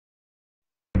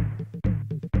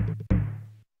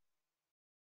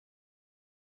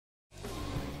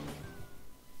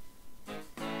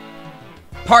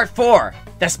Part 4,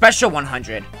 the special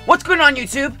 100. What's going on,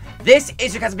 YouTube? This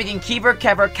is your cousin speaking, Keeper,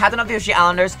 Captain of the OG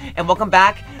Islanders, and welcome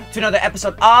back to another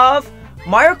episode of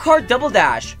Mario Kart Double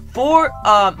Dash Mario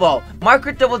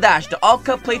Kart Double Dash, the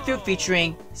all-cup playthrough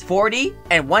featuring 40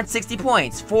 and 160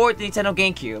 points for the Nintendo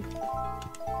Gamecube.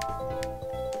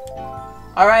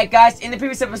 Alright, guys, in the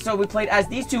previous episode, we played as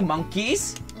these two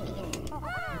monkeys.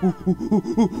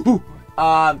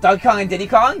 Donkey Kong and Diddy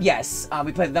Kong, yes.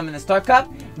 We played them in the Star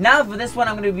Cup. Now for this one,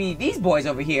 I'm going to be these boys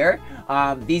over here.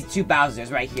 These two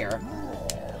Bowsers right here.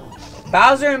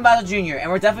 Bowser and Bowser Jr. And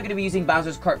we're definitely going to be using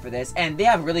Bowser's Kart for this. And they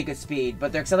have really good speed,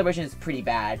 but their acceleration is pretty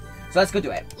bad. So let's go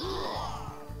do it.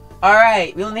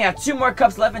 Alright, we only have 2 more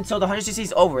cups left until the 100cc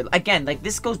is over. Again, like,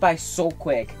 this goes by so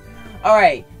quick.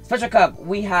 Alright, special cup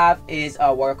we have is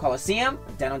Water Coliseum,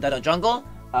 Dino Jungle,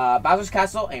 Bowser's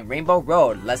Castle, and Rainbow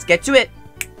Road. Let's get to it.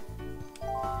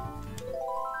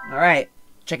 Alright,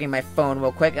 checking my phone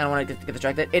real quick. I don't want to get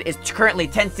distracted. It is currently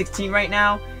 10:16 right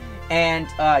now. And,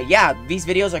 yeah, these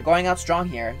videos are going out strong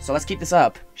here. So let's keep this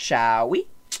up, shall we?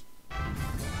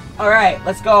 Alright,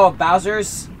 let's go,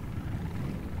 Bowsers.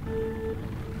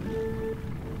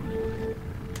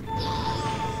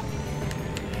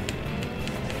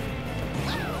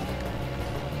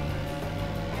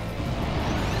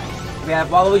 We have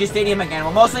Waluigi Stadium again.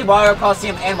 Well, mostly Water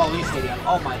Coliseum and Waluigi Stadium.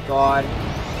 Oh my god.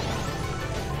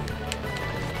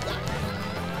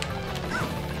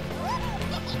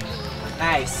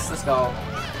 Nice, let's go.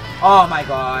 Oh my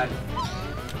god.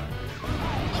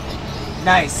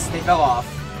 Nice, they fell off.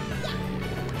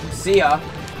 See ya.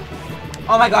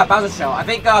 Oh my god, Bowser Show. I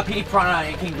think PD Piranha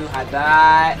and King Boo had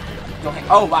that.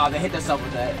 Oh wow, they hit themselves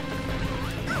with it.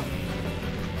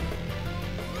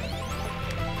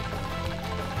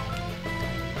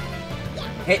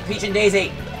 Hit Peach and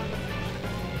Daisy.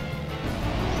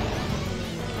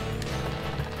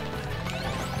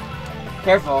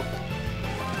 Careful.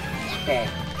 Okay.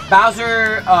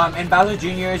 Bowser and Bowser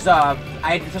Jr.'s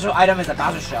special item is a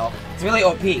Bowser Shell. It's really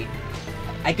OP.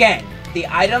 Again, the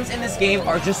items in this game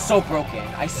are just so broken,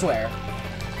 I swear.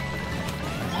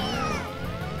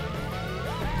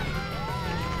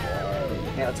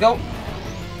 Okay, let's go.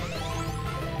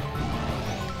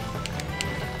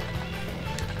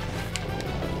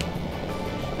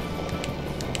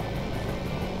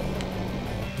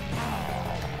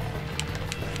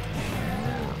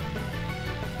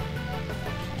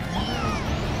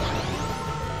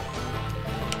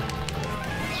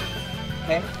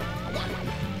 Okay.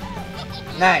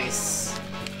 Nice.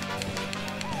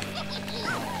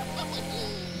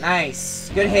 Nice.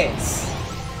 Good hits.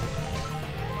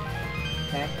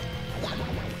 Okay.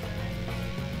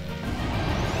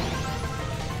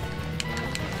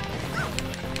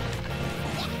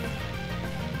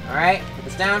 Alright, put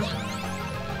this down.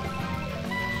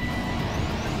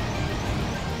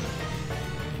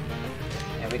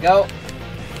 There we go.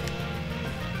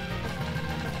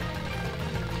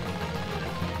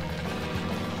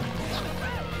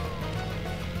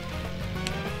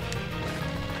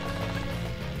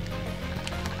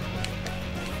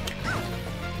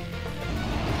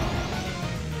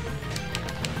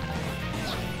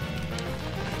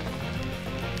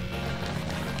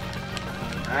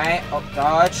 Alright, oh,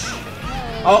 dodge.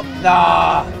 Oh,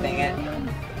 no! Dang it.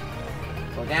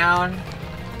 Go down.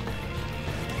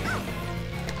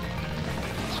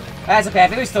 That's okay, I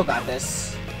think we still got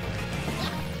this.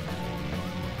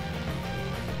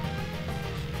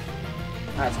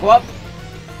 Alright, let's go up.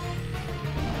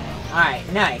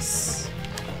 Alright, nice.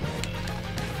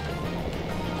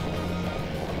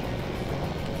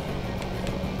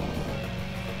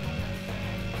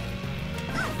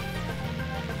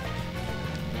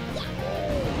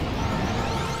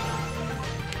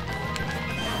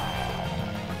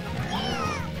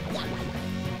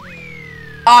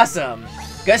 Awesome!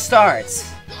 Good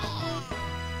starts.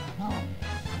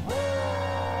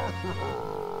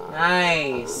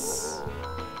 Nice.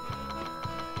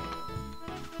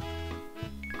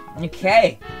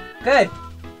 Okay, good.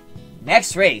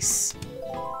 Next race.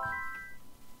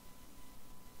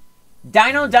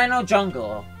 Dino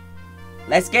Jungle.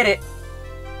 Let's get it.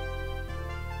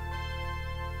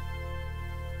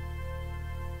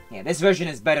 Yeah, this version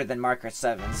is better than Mario Kart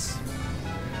 7's.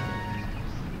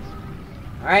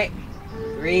 Alright,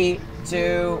 3,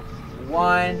 2,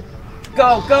 1,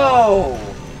 go, go!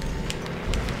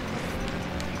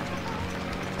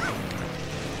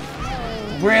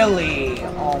 Really?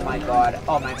 Oh my god.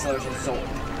 Oh, my acceleration is so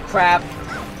crap.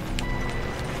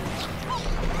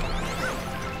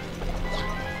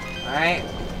 Alright.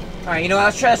 Alright, you know what?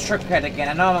 Let's try this trick head again.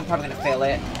 I know I'm probably gonna fail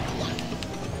it.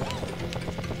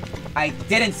 I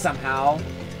didn't somehow.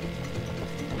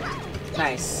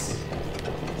 Nice.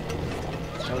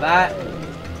 Throw that.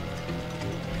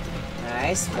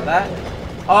 Nice. Throw that.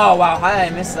 Oh, wow. How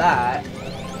did I miss that?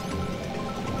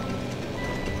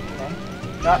 Okay.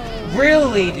 Drop.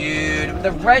 Really, dude? With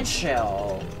the red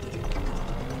shell.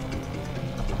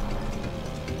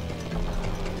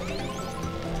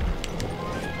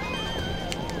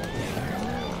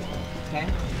 Okay.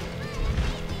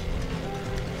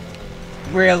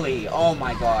 Really? Oh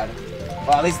my god.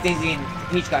 Well, at least Daisy and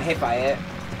Peach got hit by it.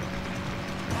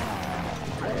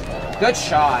 Good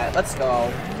shot. Let's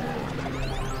go.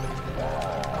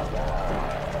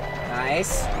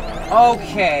 Nice.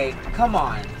 Okay. Come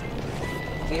on.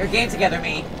 Get your game together,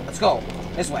 me. Let's go.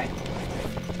 This way.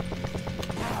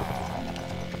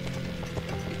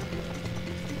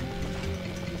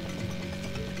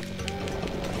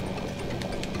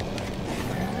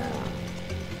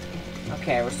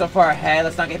 Okay, we're so far ahead.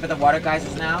 Let's not get hit by the water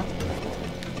geysers now.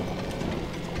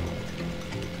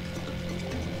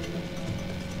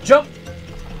 Jump!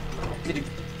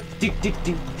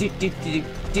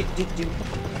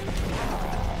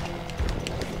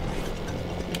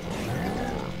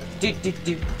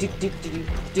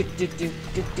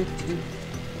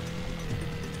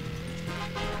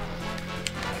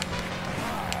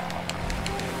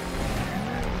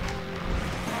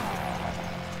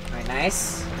 Alright,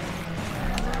 nice.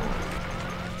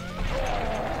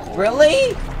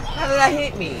 Really? How did that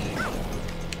hit me?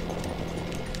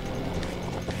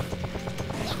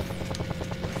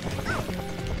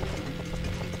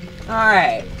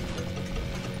 Alright.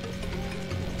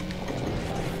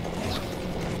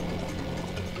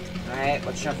 Alright,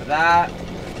 let's jump for that.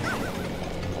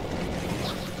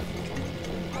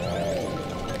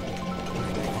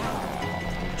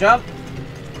 Jump.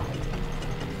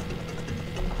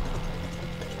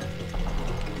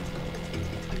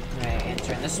 Alright, and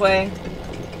turn this way.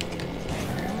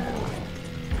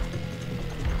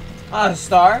 Oh,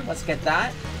 star. Let's get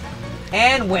that.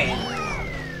 And win.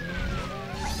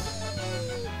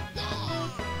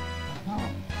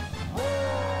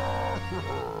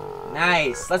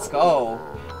 Nice, let's go.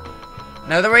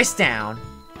 Another race down.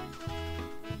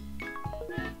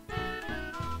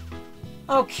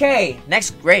 Okay,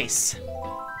 next race.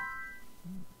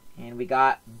 And we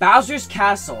got Bowser's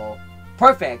Castle.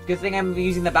 Perfect, good thing I'm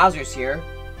using the Bowsers here.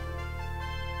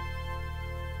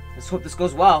 Let's hope this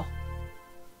goes well.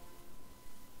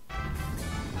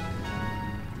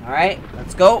 Alright,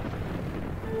 let's go.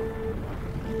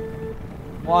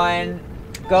 One,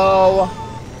 go.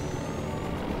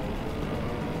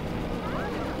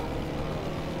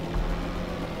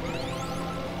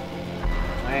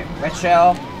 Alright, red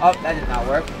shell. Oh, that did not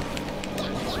work.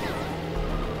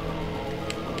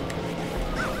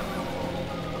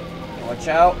 Okay, watch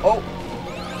out. Oh,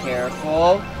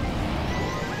 careful.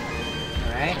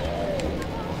 Alright.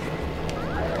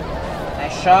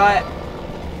 Nice shot.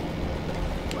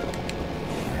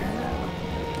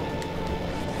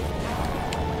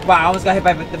 Wow, I almost got hit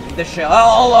by the shell.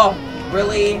 Oh,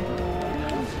 really?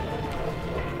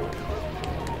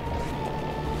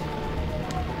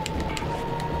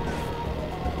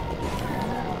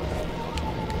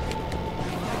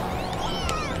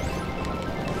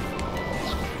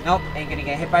 Nope, ain't gonna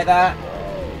get hit by that.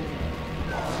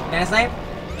 Banana snipe?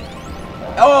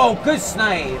 Oh, good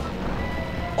snipe!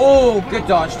 Oh, good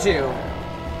dodge too.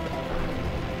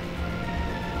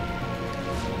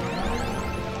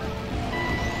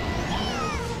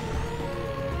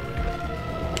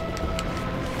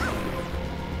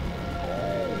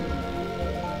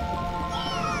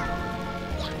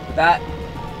 With that.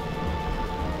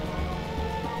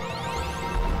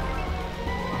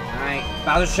 Alright,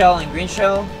 Bowser shell and green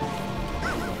shell.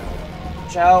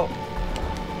 Watch out.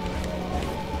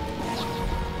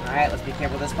 Alright, let's be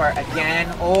careful with this part again.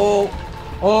 Oh,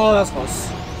 that was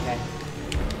close. Okay.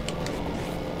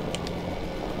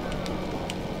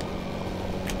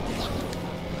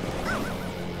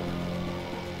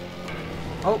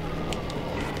 Oh.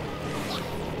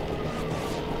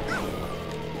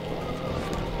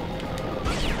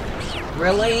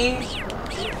 Really?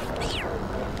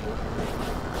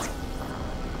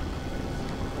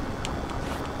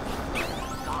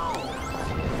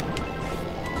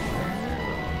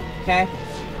 Okay.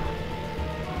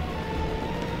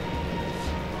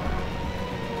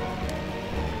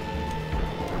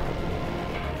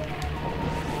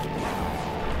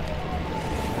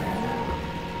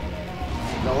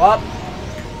 Go up.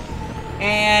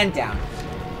 And down.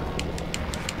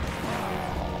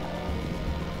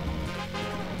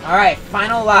 Alright,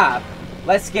 final lap.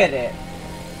 Let's get it.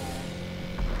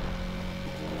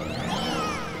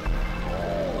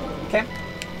 Okay.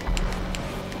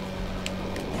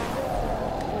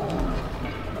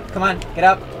 Come on, get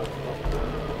up.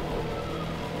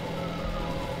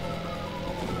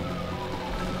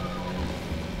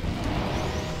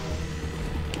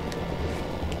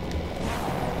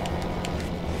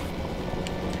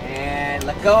 And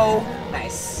let go.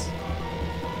 Nice.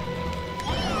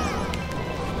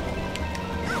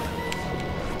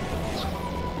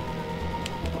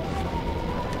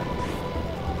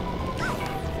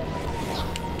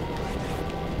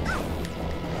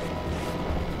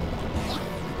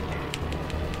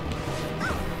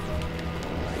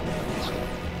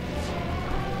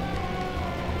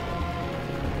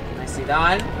 Nicely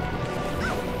done.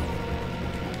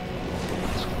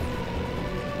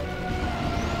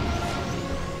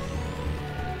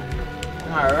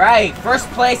 Alright, first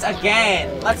place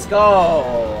again. Let's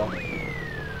go.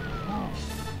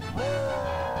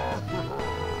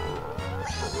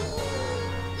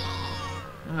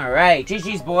 Alright,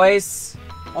 GG's boys.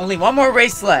 Only one more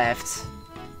race left.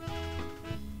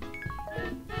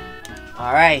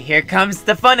 Alright, here comes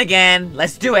the fun again.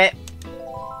 Let's do it.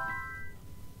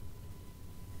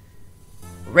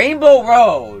 Rainbow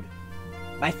Road.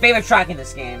 My favorite track in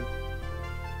this game.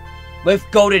 With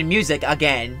golden music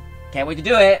again. Can't wait to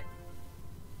do it.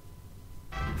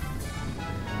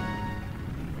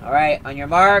 Alright, on your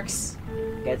marks.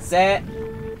 Get set.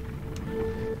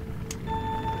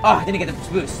 Oh, I didn't get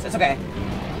the boost. That's okay.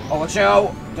 Oh, watch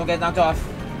out. Don't get knocked off.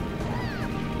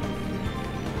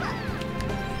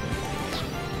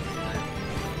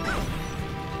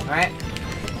 Alright.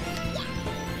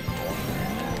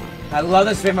 I love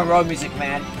this Rainbow Road music,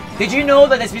 man. Did you know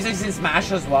that this music is in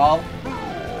Smash as well?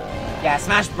 Yeah,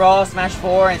 Smash Brawl, Smash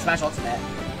 4, and Smash Ultimate.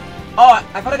 Oh,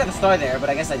 I thought I got the star there,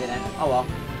 but I guess I didn't. Oh well.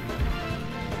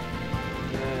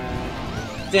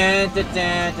 Dun, dun,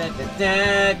 dun, dun, dun,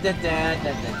 dun, dun, dun,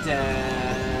 dun, dun.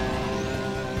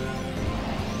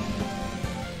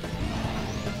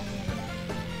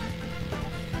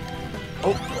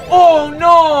 Oh, oh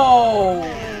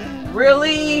no!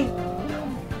 Really?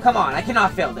 Come on, I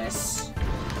cannot fail this.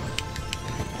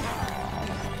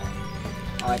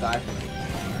 Oh my god.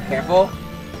 Careful.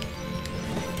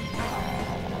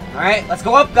 Alright, let's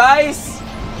go up, guys!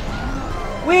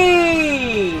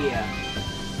 Whee!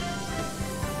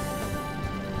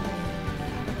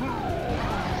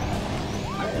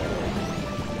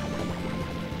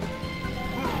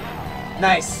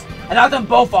 Nice. I knocked them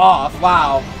both off.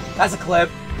 Wow. That's a clip.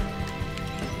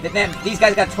 These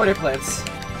guys got Twitter clips.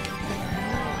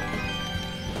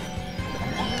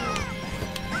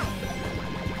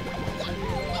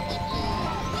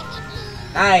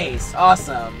 Nice.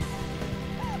 Awesome.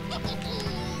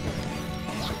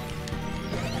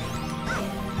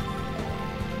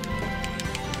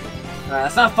 Alright,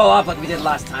 let's not fall off like we did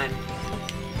last time.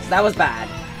 So that was bad.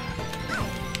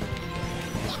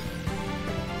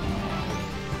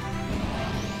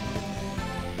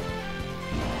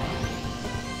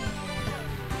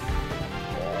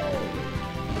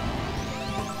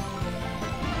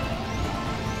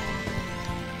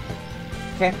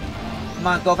 Okay. Come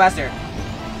on, go faster.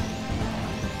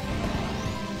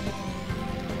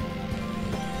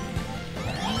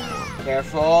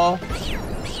 Careful.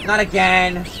 Not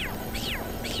again.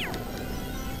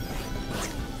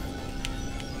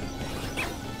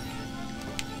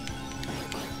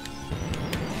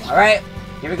 Alright,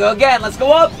 here we go again. Let's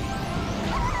go up.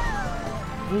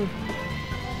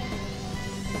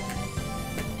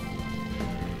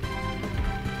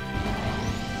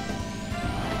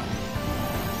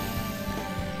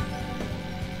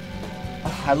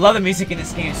 Oh, I love the music in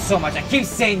this game so much. I keep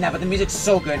saying that, but the music's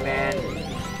so good, man.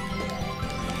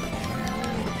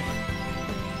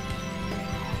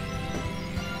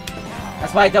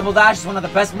 That's why Double Dash is one of the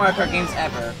best Mario Kart games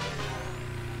ever.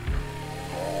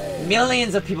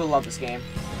 Millions of people love this game.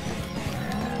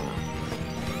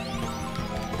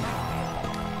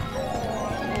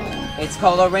 It's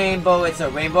called a rainbow, it's a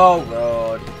rainbow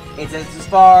road. It's as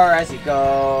far as you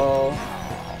go.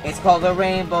 It's called a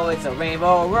rainbow, it's a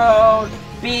rainbow road.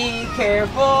 Be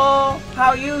careful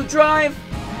how you drive.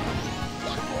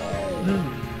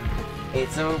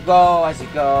 It's a go as you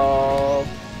go.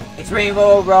 It's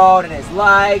Rainbow Road and it's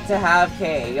like to have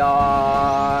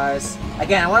chaos.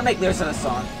 Again, I want to make lyrics of the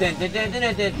song.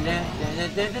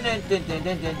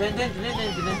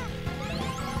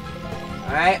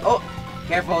 Alright, oh,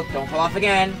 careful, don't fall off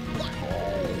again.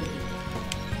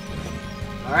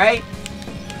 Alright.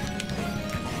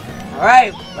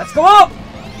 Alright, let's go up!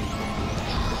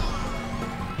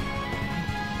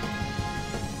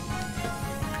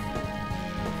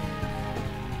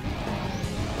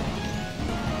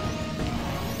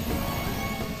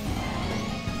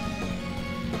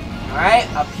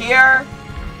 Alright, up here.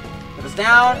 For the this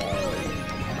down.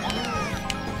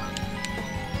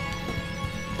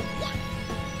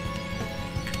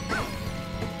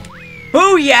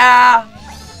 Booyah!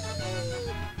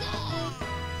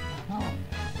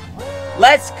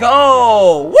 Let's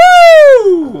go!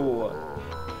 Woo!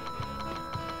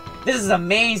 This is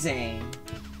amazing.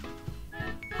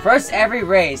 First every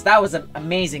race. That was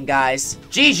amazing, guys.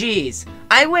 GG's.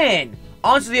 I win.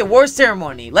 On to the award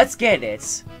ceremony. Let's get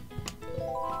it.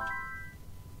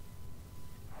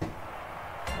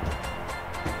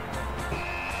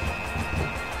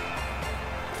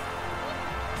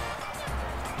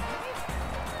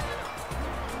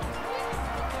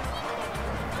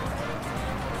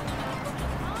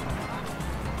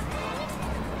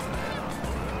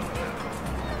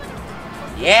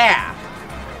 Yeah!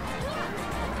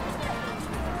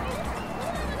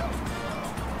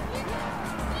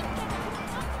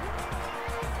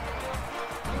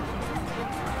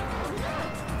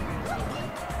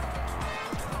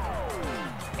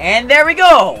 And there we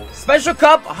go! Special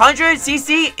Cup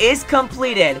 100cc is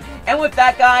completed. And with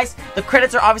that, guys, the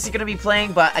credits are obviously going to be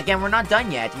playing, but again, we're not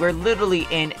done yet. We're literally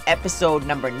in episode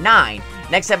number 9.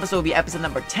 Next episode will be episode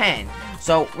number 10.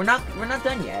 So, we're not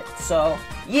done yet. So,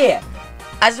 yeah.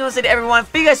 As I want to say to everyone,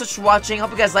 thank you guys so much for watching.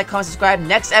 Hope you guys like, comment, subscribe.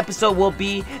 Next episode will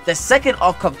be the second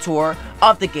All Cup tour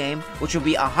of the game, which will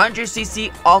be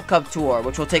 100cc All Cup tour,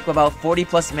 which will take about 40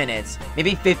 plus minutes,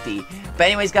 maybe 50. But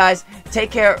anyways, guys, take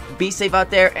care, be safe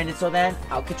out there, and until then,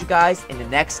 I'll catch you guys in the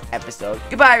next episode.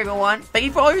 Goodbye, everyone. Thank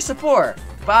you for all your support.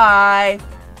 Bye.